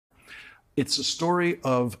It's a story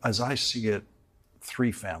of, as I see it,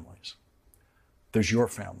 three families. There's your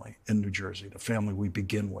family in New Jersey, the family we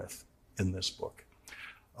begin with in this book,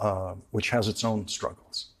 which has its own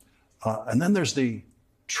struggles. And then there's the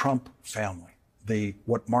Trump family,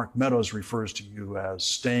 what Mark Meadows refers to you as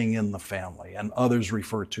staying in the family, and others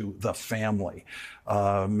refer to the family,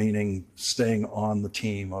 meaning staying on the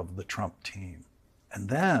team of the Trump team. And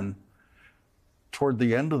then, toward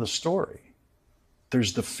the end of the story,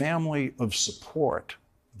 there's the family of support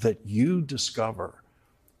that you discover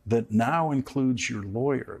that now includes your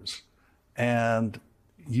lawyers. And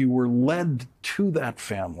you were led to that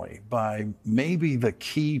family by maybe the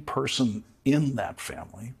key person in that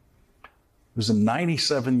family, who's a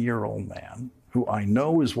 97-year-old man who I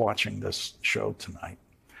know is watching this show tonight,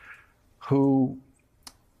 who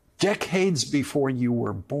decades before you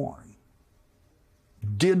were born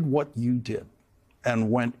did what you did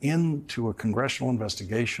and went into a congressional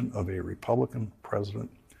investigation of a Republican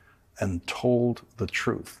president and told the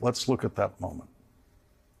truth. Let's look at that moment.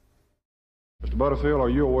 Mr. Butterfield, are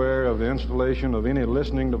you aware of the installation of any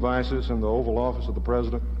listening devices in the Oval Office of the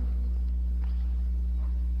President?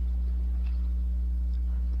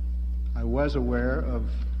 I was aware of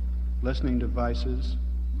listening devices.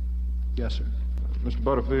 Yes, sir. Mr.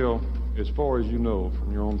 Butterfield, as far as you know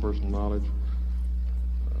from your own personal knowledge,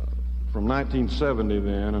 from 1970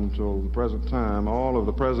 then until the present time, all of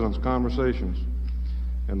the President's conversations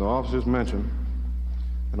in the offices mentioned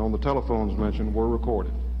and on the telephones mentioned were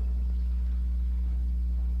recorded.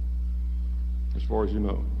 As far as you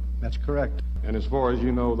know. That's correct. And as far as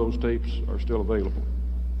you know, those tapes are still available.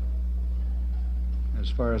 As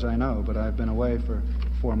far as I know, but I've been away for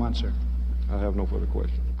 4 months, sir. I have no further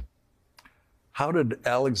questions. How did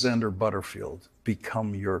Alexander Butterfield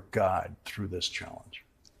become your guide through this challenge?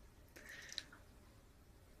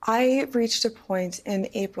 I reached a point in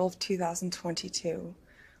April of 2022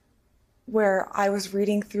 where I was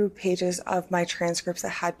reading through pages of my transcripts that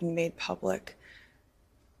had been made public.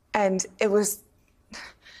 And it was,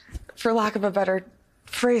 for lack of a better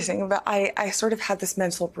phrasing, but I sort of had this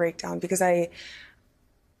mental breakdown because I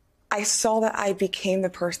saw that I became the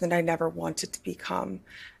person that I never wanted to become.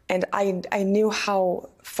 And I knew how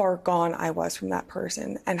far gone I was from that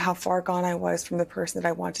person and how far gone I was from the person that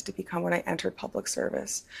I wanted to become when I entered public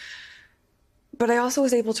service. But I also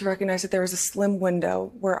was able to recognize that there was a slim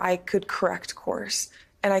window where I could correct course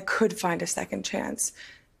and I could find a second chance.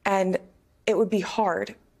 And it would be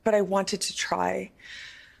hard, but I wanted to try.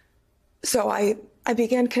 So I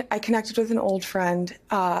connected with an old friend,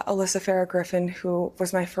 Alyssa Farah-Griffin, who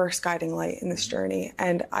was my first guiding light in this journey.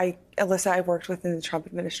 And Alyssa, I worked with in the Trump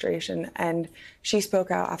administration, and she spoke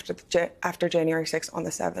out after January 6th on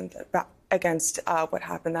the 7th against what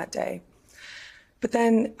happened that day. But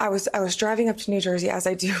then I was driving up to New Jersey, as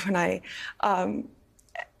I do when I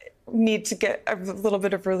need to get a little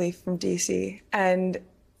bit of relief from DC, and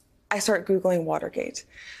I started Googling Watergate.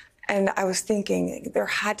 And I was thinking there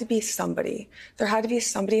had to be somebody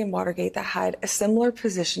in Watergate that had a similar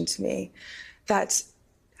position to me, that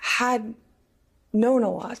had known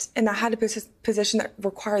a lot, and that had a position that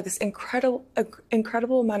required this incredible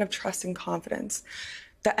amount of trust and confidence,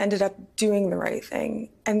 that ended up doing the right thing.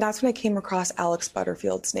 And that's when I came across Alex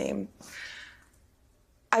Butterfield's name.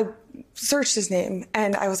 I searched his name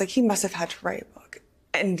and I was like, he must have had to write a book.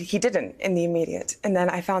 And he didn't in the immediate. And then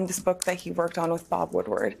I found this book that he worked on with Bob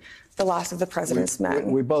Woodward, The Last of the President's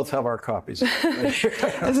Men. We both have our copies. This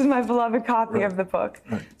is my beloved copy of the book.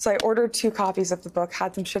 Right. So I ordered 2 copies of the book,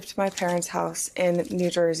 had them shipped to my parents' house in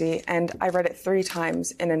New Jersey, and I read it 3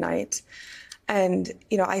 times in a night. And,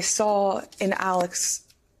 you know, I saw in Alex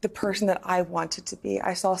the person that I wanted to be.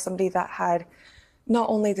 I saw somebody that had not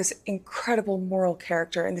only this incredible moral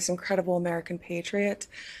character and this incredible American patriot,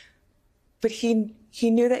 but he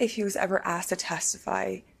knew that if he was ever asked to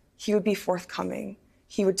testify, he would be forthcoming.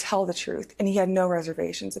 He would tell the truth, and he had no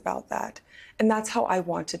reservations about that. And that's how I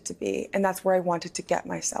wanted to be, and that's where I wanted to get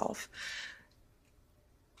myself.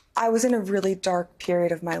 I was in a really dark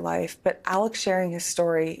period of my life, but Alex sharing his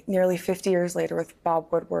story nearly 50 years later with Bob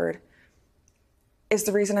Woodward is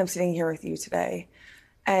the reason I'm sitting here with you today.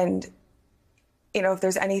 And, you know, if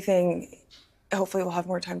there's anything, hopefully we'll have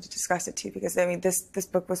more time to discuss it too, because I mean, this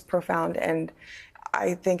book was profound, and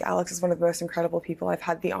I think Alex is one of the most incredible people I've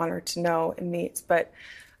had the honor to know and meet. But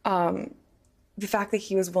the fact that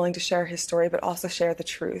he was willing to share his story, but also share the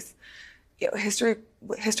truth. You know,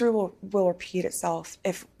 history will repeat itself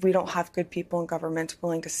if we don't have good people in government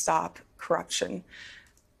willing to stop corruption.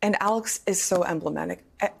 And Alex is so emblematic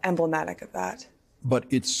of that. But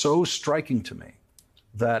it's so striking to me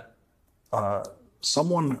that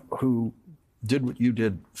someone who did what you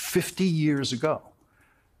did 50 years ago,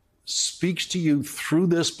 speaks to you through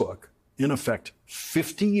this book, in effect,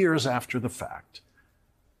 50 years after the fact,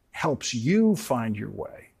 helps you find your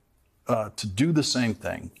way to do the same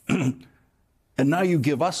thing. And now you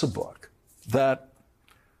give us a book that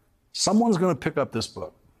someone's going to pick up this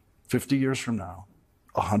book 50 years from now,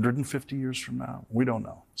 150 years from now, we don't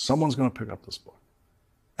know. Someone's going to pick up this book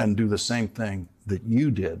and do the same thing that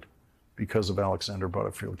you did because of Alexander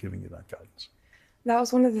Butterfield giving you that guidance. That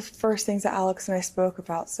was one of the first things that Alex and I spoke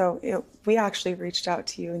about. So we actually reached out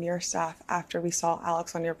to you and your staff after we saw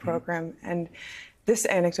Alex on your program. And this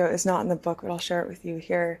anecdote is not in the book, but I'll share it with you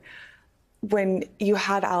here. When you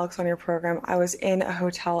had Alex on your program, I was in a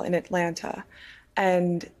hotel in Atlanta,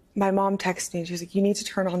 and my mom texted me, and she was like, you need to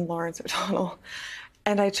turn on Lawrence O'Donnell.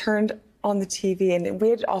 And I turned on the TV, and we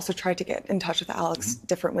had also tried to get in touch with Alex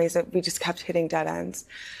different ways, that we just kept hitting dead ends.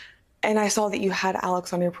 And I saw that you had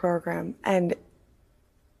Alex on your program, and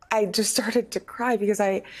I just started to cry because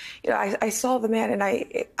I saw the man, and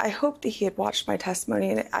I hoped that he had watched my testimony,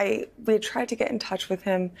 and we had tried to get in touch with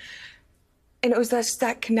him. And it was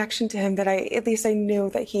that connection to him that at least I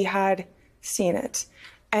knew that he had seen it.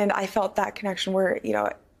 And I felt that connection where,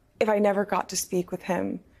 if I never got to speak with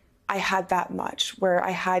him, I had that much, where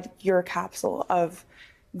I had your capsule of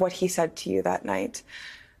what he said to you that night.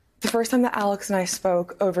 The first time that Alex and I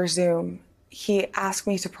spoke over Zoom, he asked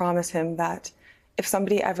me to promise him that if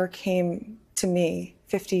somebody ever came to me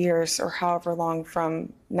 50 years or however long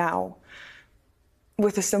from now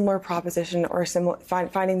with a similar proposition or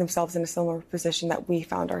finding themselves in a similar position that we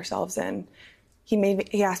found ourselves in,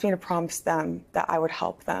 he asked me to promise them that I would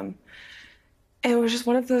help them. And it was just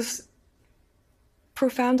one of those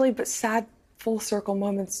profoundly but sad full circle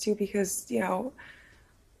moments too, because,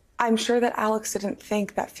 I'm sure that Alex didn't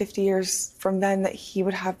think that 50 years from then that he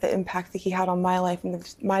would have the impact that he had on my life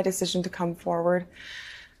and my decision to come forward.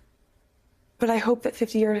 But I hope that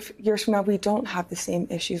 50 years from now, we don't have the same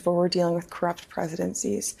issues where we're dealing with corrupt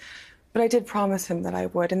presidencies. But I did promise him that I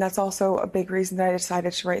would. And that's also a big reason that I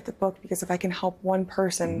decided to write the book, because if I can help one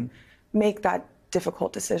person make that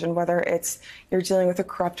difficult decision, whether it's you're dealing with a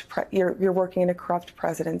corrupt, you're working in a corrupt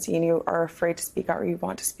presidency and you are afraid to speak out or you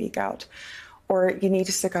want to speak out, or you need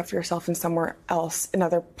to stick up for yourself in somewhere else,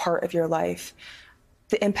 another part of your life,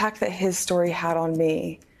 the impact that his story had on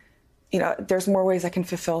me, there's more ways I can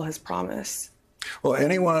fulfill his promise. Well,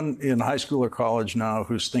 anyone in high school or college now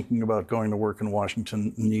who's thinking about going to work in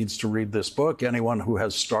Washington needs to read this book. Anyone who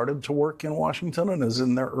has started to work in Washington and is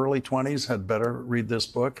in their early 20s had better read this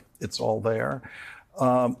book. It's all there.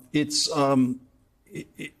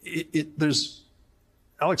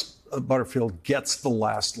 Alex Butterfield gets the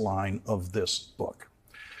last line of this book,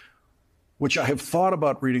 which I have thought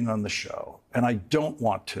about reading on the show, and I don't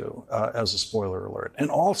want to, as a spoiler alert. And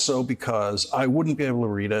also because I wouldn't be able to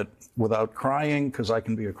read it without crying, because I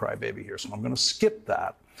can be a crybaby here, so I'm going to skip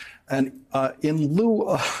that. And in lieu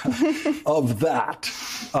of that,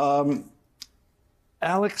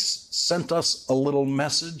 Alex sent us a little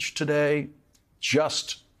message today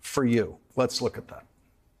just for you. Let's look at that.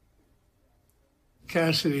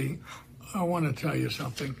 Cassidy, I want to tell you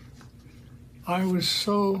something. I was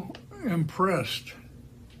so impressed,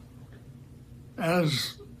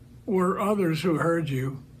 as were others who heard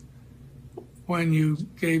you, when you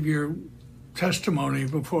gave your testimony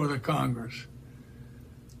before the Congress.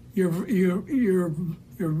 You're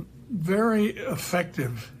very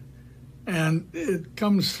effective, and it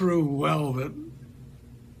comes through well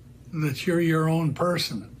that you're your own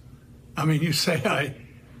person. I mean, you say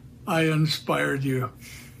I inspired you.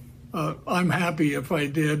 I'm happy if I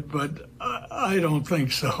did, but I don't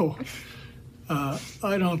think so.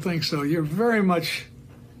 I don't think so. You're very much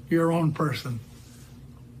your own person.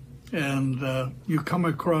 And you come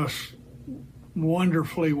across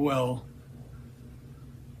wonderfully well.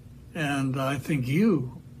 And I think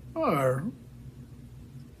you are,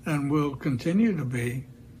 and will continue to be,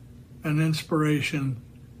 an inspiration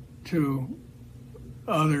to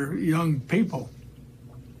other young people.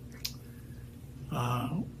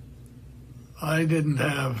 I didn't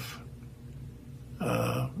have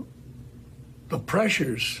the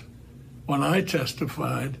pressures when I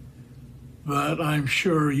testified that I'm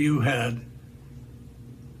sure you had.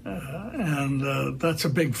 And that's a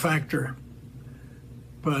big factor.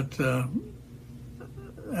 But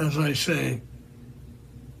as I say,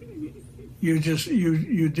 you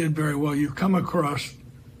did very well. You come across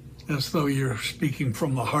as though you're speaking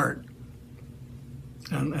from the heart.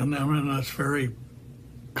 And that's very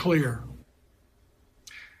clear.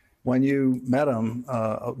 When you met him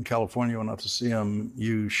out in California, went out to see him,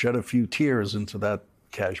 you shed a few tears into that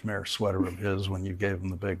cashmere sweater of his when you gave him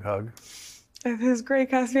the big hug. His great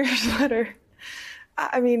Casimir's letter.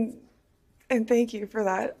 I mean, and thank you for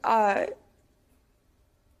that.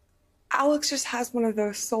 Alex just has one of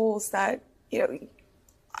those souls that, you know,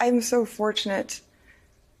 I'm so fortunate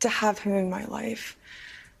to have him in my life.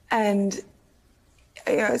 And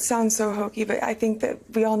you know, it sounds so hokey, but I think that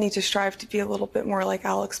we all need to strive to be a little bit more like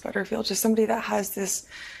Alex Butterfield, just somebody that has this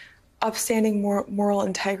upstanding moral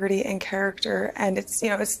integrity and character. And it's, you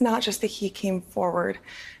know, it's not just that he came forward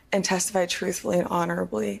and testified truthfully and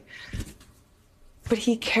honorably, but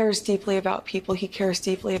he cares deeply about people. He cares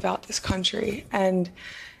deeply about this country. And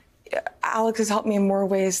Alex has helped me in more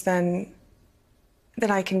ways than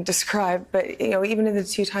I can describe. But, you know, even in the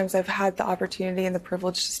 2 times I've had the opportunity and the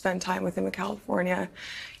privilege to spend time with him in California,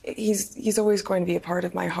 he's always going to be a part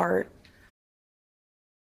of my heart.